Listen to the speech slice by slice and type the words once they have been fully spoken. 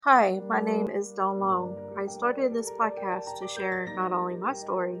Hi, my name is Dawn Long. I started this podcast to share not only my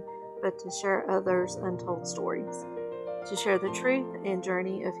story, but to share others' untold stories, to share the truth and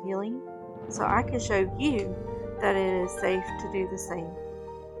journey of healing, so I can show you that it is safe to do the same.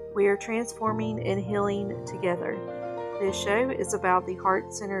 We are transforming and healing together. This show is about the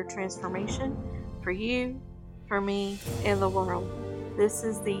heart centered transformation for you, for me, and the world. This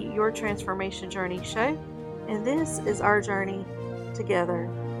is the Your Transformation Journey show, and this is our journey together.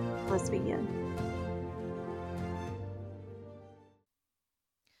 Let's begin.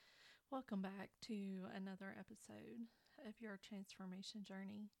 Welcome back to another episode of Your Transformation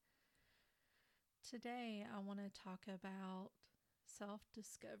Journey. Today, I want to talk about self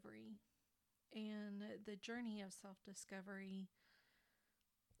discovery, and the journey of self discovery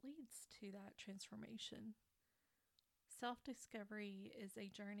leads to that transformation. Self discovery is a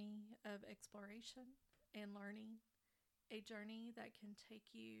journey of exploration and learning, a journey that can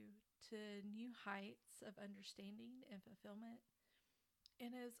take you to new heights of understanding and fulfillment,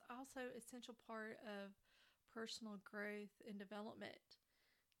 and is also an essential part of personal growth and development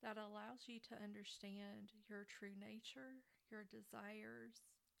that allows you to understand your true nature, your desires,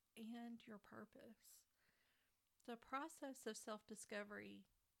 and your purpose. The process of self discovery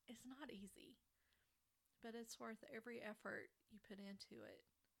is not easy, but it's worth every effort you put into it.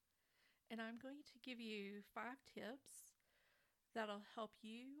 And I'm going to give you 5 tips that'll help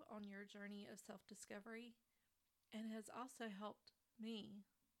you on your journey of self discovery and has also helped me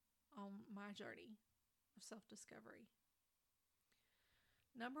on my journey of self discovery.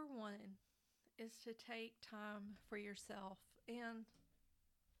 Number one is to take time for yourself. And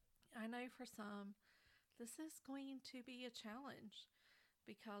I know for some, this is going to be a challenge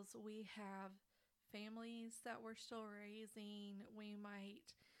because we have families that we're still raising. We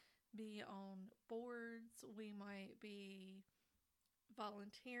might be on boards. We might be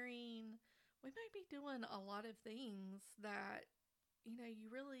volunteering. We might be doing a lot of things that, you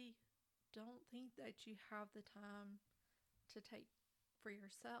really don't think that you have the time to take for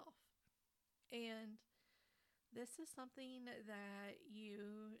yourself. And this is something that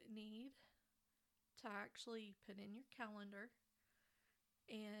you need to actually put in your calendar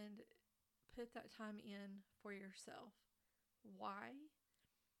and put that time in for yourself. Why?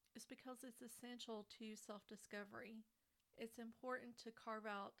 It's because it's essential to self discovery. It's important to carve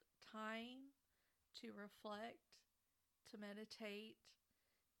out time to reflect, to meditate,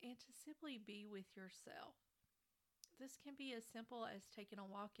 and to simply be with yourself. This can be as simple as taking a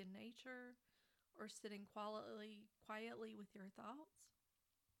walk in nature or sitting quietly with your thoughts.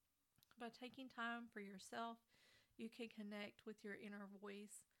 By taking time for yourself, you can connect with your inner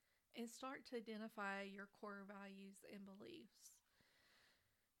voice and start to identify your core values and beliefs.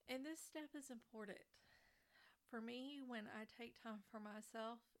 And this step is important. For me, when I take time for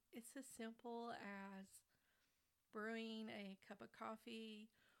myself, it's as simple as brewing a cup of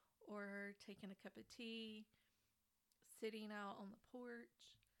coffee or taking a cup of tea, sitting out on the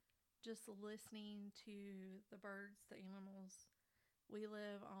porch, just listening to the birds, the animals. We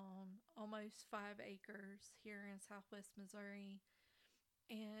live on almost 5 acres here in southwest Missouri,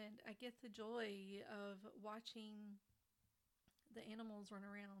 and I get the joy of watching the animals run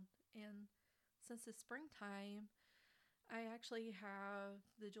around. And since it's springtime, I actually have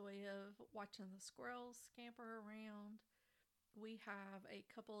the joy of watching the squirrels scamper around. We have a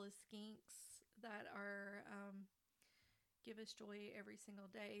couple of skinks that are give us joy every single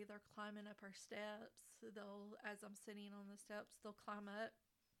day. They're climbing up our steps. As I'm sitting on the steps, they'll climb up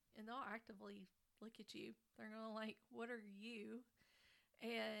and they'll actively look at you. They're going to like, what are you?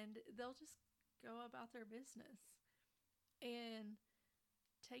 And they'll just go about their business. And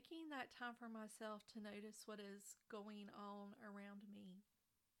taking that time for myself to notice what is going on around me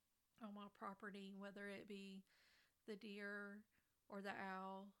on my property, whether it be the deer or the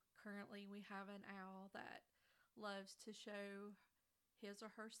owl. Currently, we have an owl that loves to show his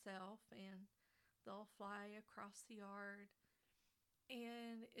or herself, and they'll fly across the yard.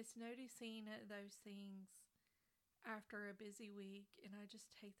 And it's noticing those things after a busy week, and I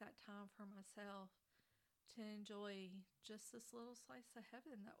just take that time for myself to enjoy just this little slice of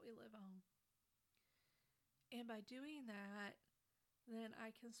heaven that we live on. And by doing that, then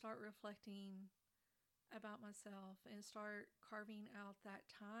I can start reflecting about myself and start carving out that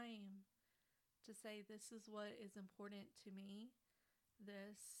time to say, this is what is important to me.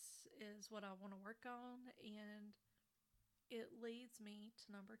 This is what I want to work on. And it leads me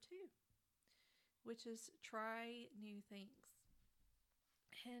to number 2, which is try new things.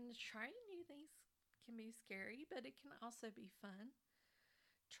 And trying new things can be scary, but it can also be fun.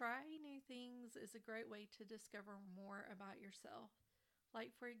 Try new things is a great way to discover more about yourself.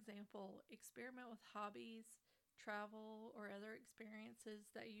 Like, for example, experiment with hobbies, travel, or other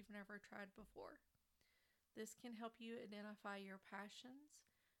experiences that you've never tried before. This can help you identify your passions,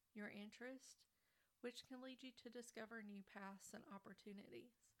 your interests, which can lead you to discover new paths and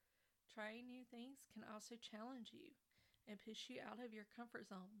opportunities. Trying new things can also challenge you and push you out of your comfort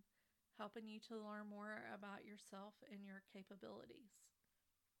zone, helping you to learn more about yourself and your capabilities.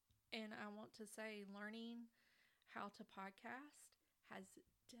 And I want to say, learning how to podcast has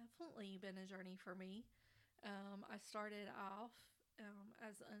definitely been a journey for me. I started off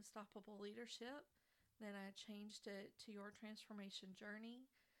as Unstoppable Leadership, then I changed it to Your Transformation Journey.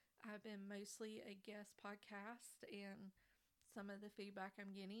 I've been mostly a guest podcast, and some of the feedback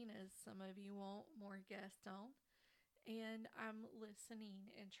I'm getting is some of you want more guests on. And I'm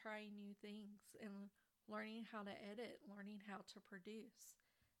listening and trying new things and learning how to edit, learning how to produce.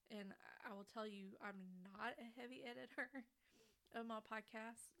 And I will tell you, I'm not a heavy editor of my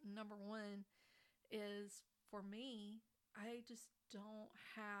podcast. Number one is, for me, I just don't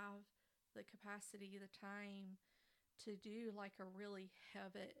have the capacity, the time to do like a really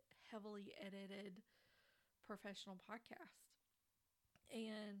heavily edited professional podcast.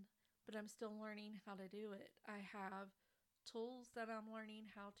 And but I'm still learning how to do it. I have tools that I'm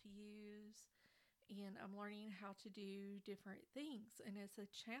learning how to use, and I'm learning how to do different things, and it's a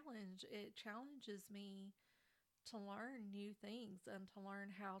challenge. It challenges me to learn new things and to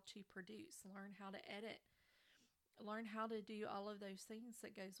learn how to produce, learn how to edit, learn how to do all of those things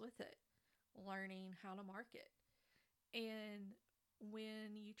that goes with it, learning how to market. And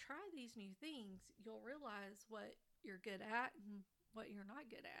when you try these new things, you'll realize what you're good at and what you're not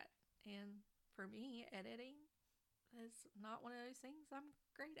good at. And for me, editing is not one of those things I'm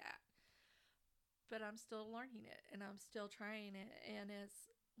great at, but I'm still learning it and I'm still trying it. And it's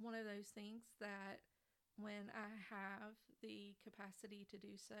one of those things that when I have the capacity to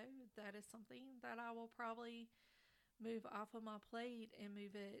do so, that is something that I will probably move off of my plate and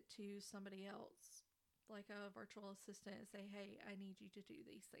move it to somebody else, like a virtual assistant, and say, hey, I need you to do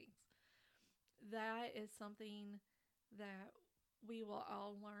these things. That is something that we will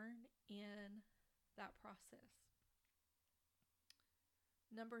all learn in that process.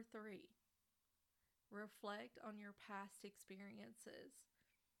 Number 3, reflect on your past experiences.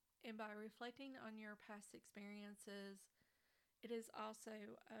 And by reflecting on your past experiences, it is also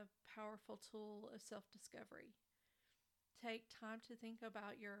a powerful tool of self discovery. Take time to think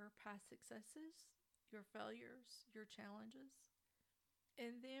about your past successes, your failures, your challenges,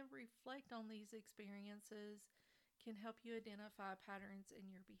 and then reflect on these experiences can help you identify patterns in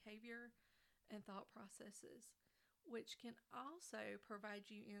your behavior and thought processes, which can also provide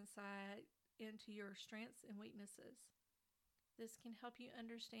you insight into your strengths and weaknesses. This can help you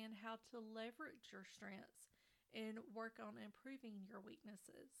understand how to leverage your strengths and work on improving your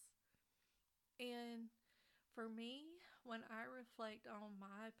weaknesses. And for me, when I reflect on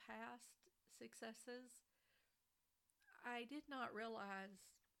my past successes, I did not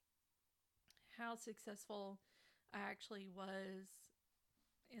realize how successful I actually was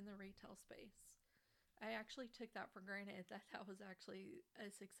in the retail space. I actually took that for granted that that was actually a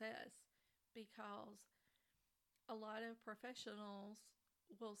success, because a lot of professionals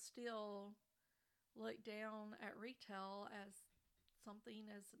will still look down at retail as something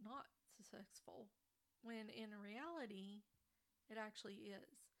as not successful, when in reality, it actually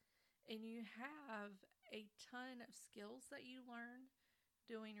is. And you have a ton of skills that you learn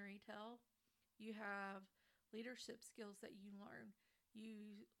doing retail. You have leadership skills that you learn.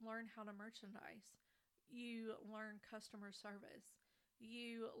 You learn how to merchandise. You learn customer service.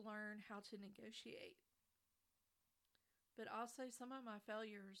 You learn how to negotiate. But also, some of my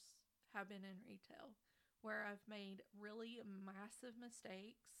failures have been in retail, where I've made really massive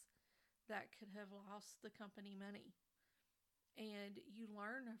mistakes that could have lost the company money. And you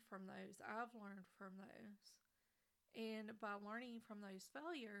learn from those. I've learned from those. And by learning from those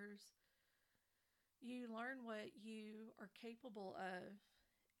failures, you learn what you are capable of.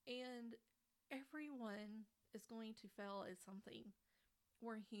 And everyone is going to fail at something.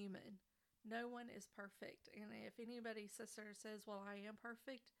 We're human. No one is perfect. And if anybody sits there and says, well, I am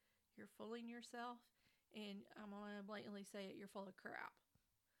perfect, you're fooling yourself. And I'm going to blatantly say it, you're full of crap.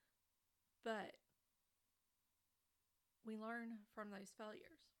 But we learn from those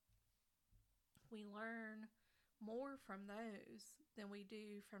failures. We learn more from those than we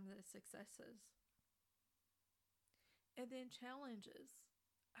do from the successes. And then challenges.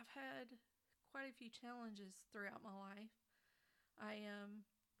 I've had quite a few challenges throughout my life. I am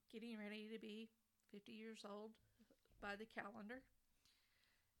getting ready to be 50 years old by the calendar.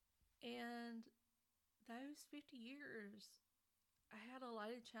 And those 50 years, I had a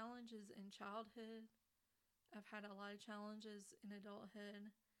lot of challenges in childhood. I've had a lot of challenges in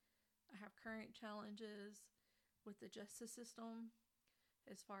adulthood. I have current challenges with the justice system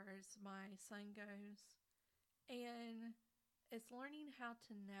as far as my son goes. And it's learning how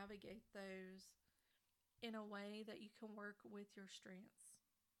to navigate those in a way that you can work with your strengths.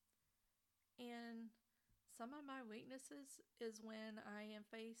 And some of my weaknesses is when I am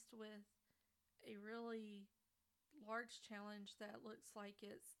faced with a really large challenge that looks like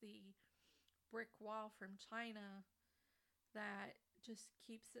it's the brick wall from China that just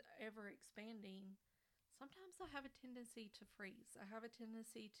keeps ever expanding. Sometimes I have a tendency to freeze. I have a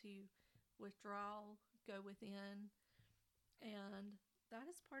tendency to withdraw, go within, and that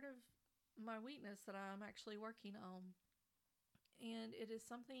is part of my weakness that I'm actually working on. And it is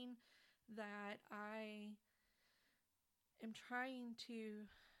something that I am trying to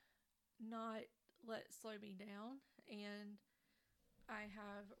not let slow me down. And I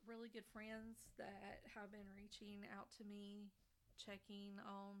have really good friends that have been reaching out to me, checking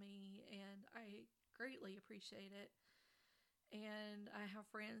on me, and I greatly appreciate it. And I have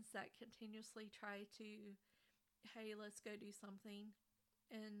friends that continuously try to, hey, let's go do something.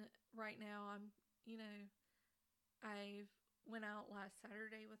 And right now I went out last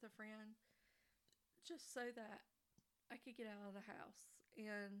Saturday with a friend just so that I could get out of the house.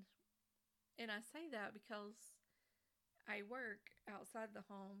 And I say that because I work outside the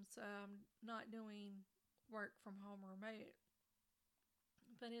home, so I'm not doing work from home remote.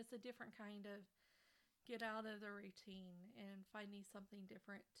 But it's a different kind of get out of the routine and finding something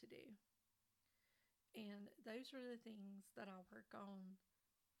different to do. And those are the things that I work on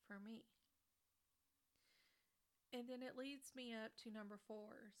for me. And then it leads me up to number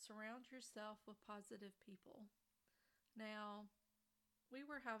 4, surround yourself with positive people. Now, we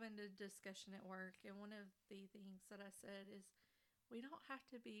were having a discussion at work, and one of the things that I said is we don't have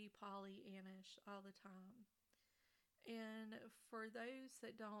to be Pollyannish all the time. And for those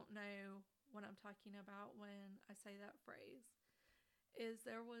that don't know what I'm talking about when I say that phrase, is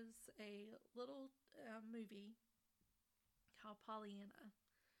there was a little movie called Pollyanna.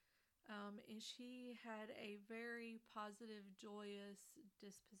 And she had a very positive, joyous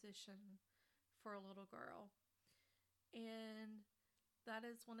disposition for a little girl. And that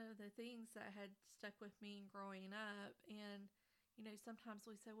is one of the things that had stuck with me growing up. And, sometimes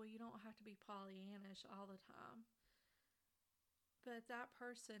we say, well, you don't have to be Pollyannish all the time. But that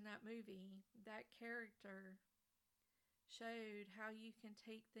person, that movie, that character showed how you can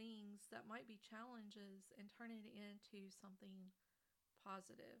take things that might be challenges and turn it into something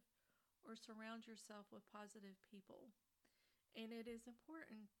positive, or surround yourself with positive people. And it is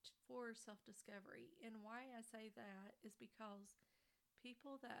important for self discovery. And why I say that is because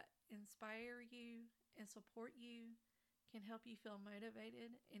people that inspire you and support you can help you feel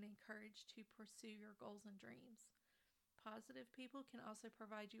motivated and encouraged to pursue your goals and dreams. Positive people can also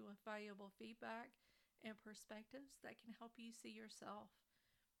provide you with valuable feedback and perspectives that can help you see yourself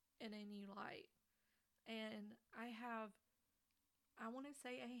in a new light. And I want to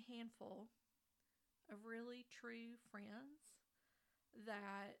say, a handful of really true friends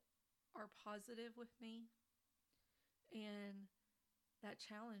that are positive with me and that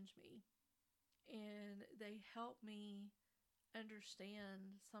challenge me. And they help me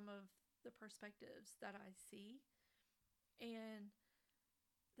understand some of the perspectives that I see. And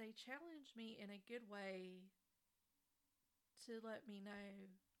they challenge me in a good way to let me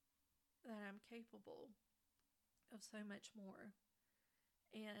know that I'm capable of so much more.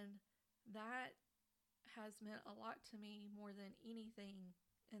 And that has meant a lot to me more than anything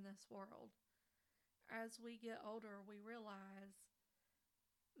in this world. As we get older, we realize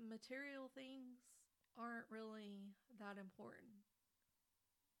material things aren't really that important.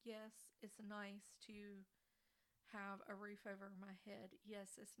 Yes, it's nice to have a roof over my head.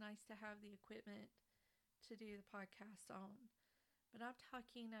 Yes, it's nice to have the equipment to do the podcast on. But I'm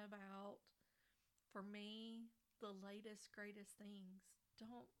talking about, for me, the latest, greatest things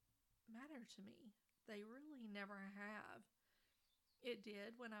don't matter to me. They really never have. It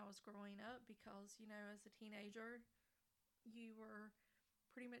did when I was growing up because, as a teenager, you were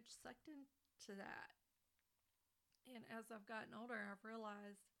pretty much sucked into that. And as I've gotten older, I've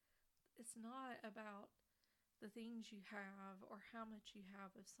realized it's not about the things you have or how much you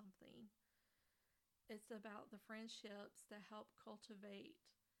have of something. It's about the friendships that help cultivate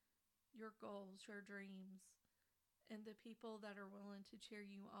your goals, your dreams, and the people that are willing to cheer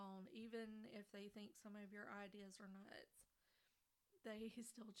you on, even if they think some of your ideas are nuts. They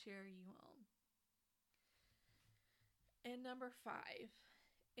still cheer you on. And number 5,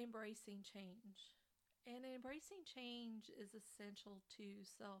 embracing change. And embracing change is essential to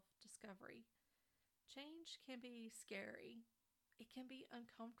self discovery. Change can be scary, it can be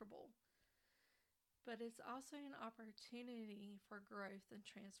uncomfortable, but it's also an opportunity for growth and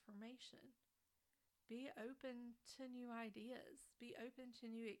transformation. Be open to new ideas, be open to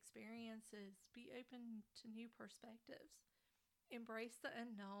new experiences, be open to new perspectives. Embrace the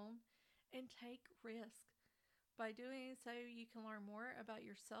unknown and take risk. By doing so, you can learn more about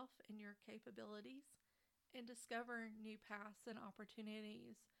yourself and your capabilities and discover new paths and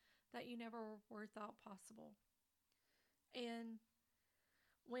opportunities that you never were thought possible. And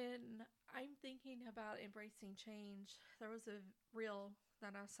when I'm thinking about embracing change, there was a reel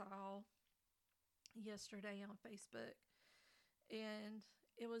that I saw yesterday on Facebook, and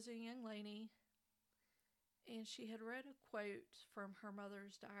it was a young lady, and she had read a quote from her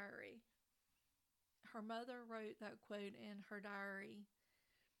mother's diary. Her mother wrote that quote in her diary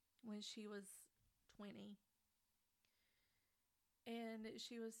when she was 20. And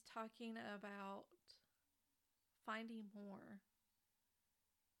she was talking about finding more,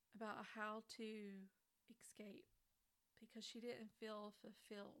 about how to escape because she didn't feel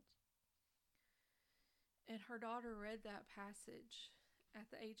fulfilled. And her daughter read that passage at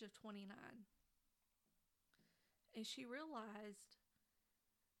the age of 29. And she realized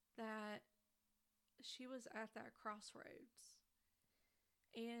that she was at that crossroads.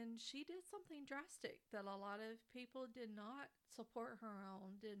 And she did something drastic that a lot of people did not support her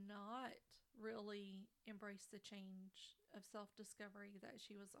on, did not really embrace the change of self discovery that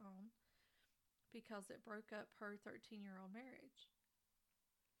she was on because it broke up her 13-year-old marriage.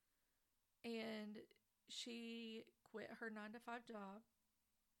 And she quit her 9 to 5 job.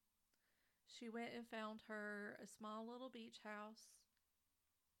 She went and found her a small little beach house.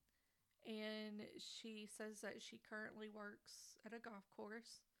 And she says that she currently works at a golf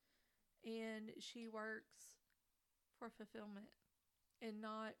course. And she works for fulfillment and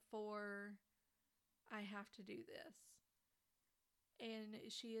not for, I have to do this. And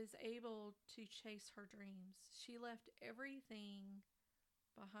she is able to chase her dreams. She left everything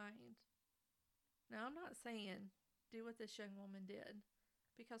behind. Now, I'm not saying do what this young woman did,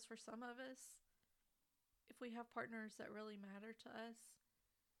 because for some of us, if we have partners that really matter to us,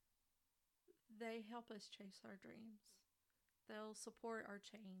 they help us chase our dreams. They'll support our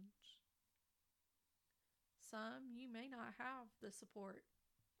change. Some, you may not have the support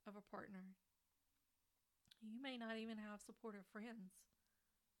of a partner. You may not even have supportive friends.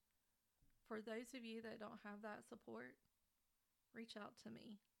 For those of you that don't have that support, reach out to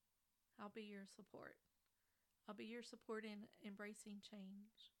me. I'll be your support. I'll be your support in embracing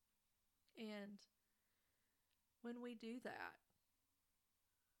change. And when we do that,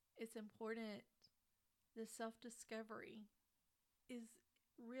 it's important. The self-discovery is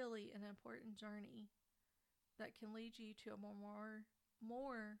really an important journey that can lead you to a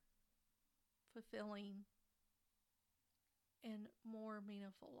more fulfilling and more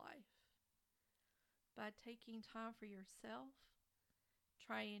meaningful life. By taking time for yourself,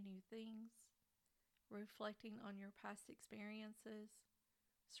 trying new things, reflecting on your past experiences,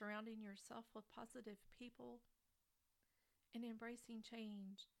 surrounding yourself with positive people, and embracing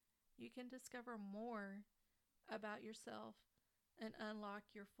change, you can discover more about yourself and unlock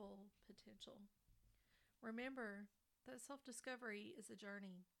your full potential. Remember that self-discovery is a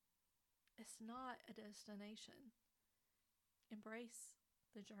journey. It's not a destination. Embrace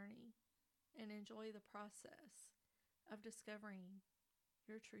the journey and enjoy the process of discovering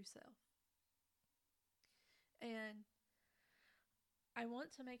your true self. And I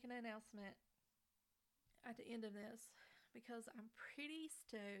want to make an announcement at the end of this because I'm pretty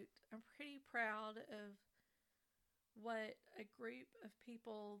stoked. I'm pretty proud of what a group of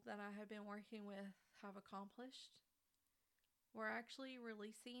people that I have been working with have accomplished. We're actually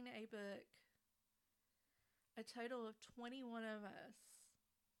releasing a book. A total of 21 of us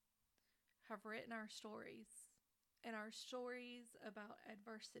have written our stories, and our stories about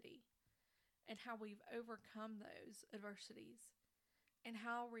adversity and how we've overcome those adversities and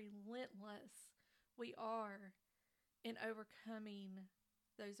how relentless we are in overcoming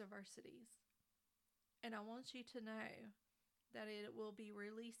those adversities. And I want you to know that it will be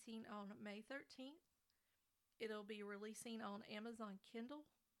releasing on May 13th. It'll be releasing on Amazon Kindle.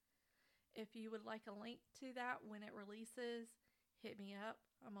 If you would like a link to that when it releases, hit me up.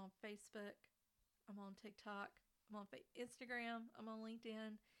 I'm on Facebook. I'm on TikTok. I'm on Instagram. I'm on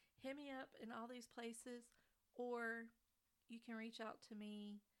LinkedIn. Hit me up in all these places. Or you can reach out to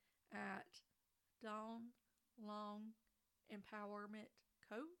me at Dawn Long Empowerment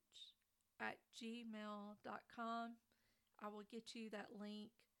Coach at gmail.com. I will get you that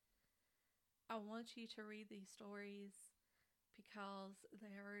link. I want you to read these stories because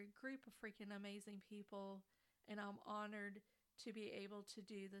they are a group of freaking amazing people, and I'm honored to be able to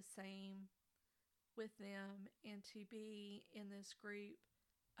do the same with them and to be in this group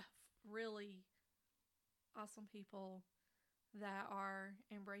of really awesome people that are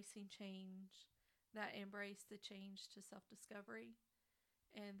embracing change, that embrace the change to self discovery,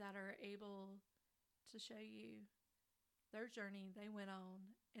 and that are able to show you their journey they went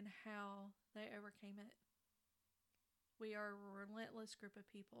on and how they overcame it. We are a relentless group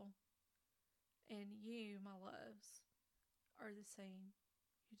of people, and you, my loves, are the same.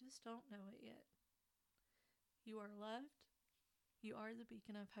 You just don't know it yet. You are loved, you are the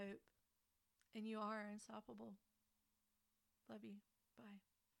beacon of hope, and you are unstoppable. Love you. Bye.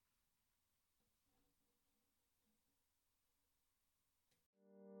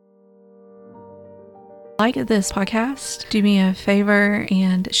 Like this podcast, do me a favor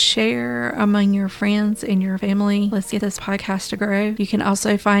and share among your friends and your family. Let's get this podcast to grow. You can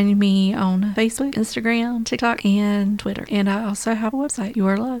also find me on Facebook, Instagram, TikTok, and Twitter. And I also have a website. You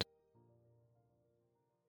are loved.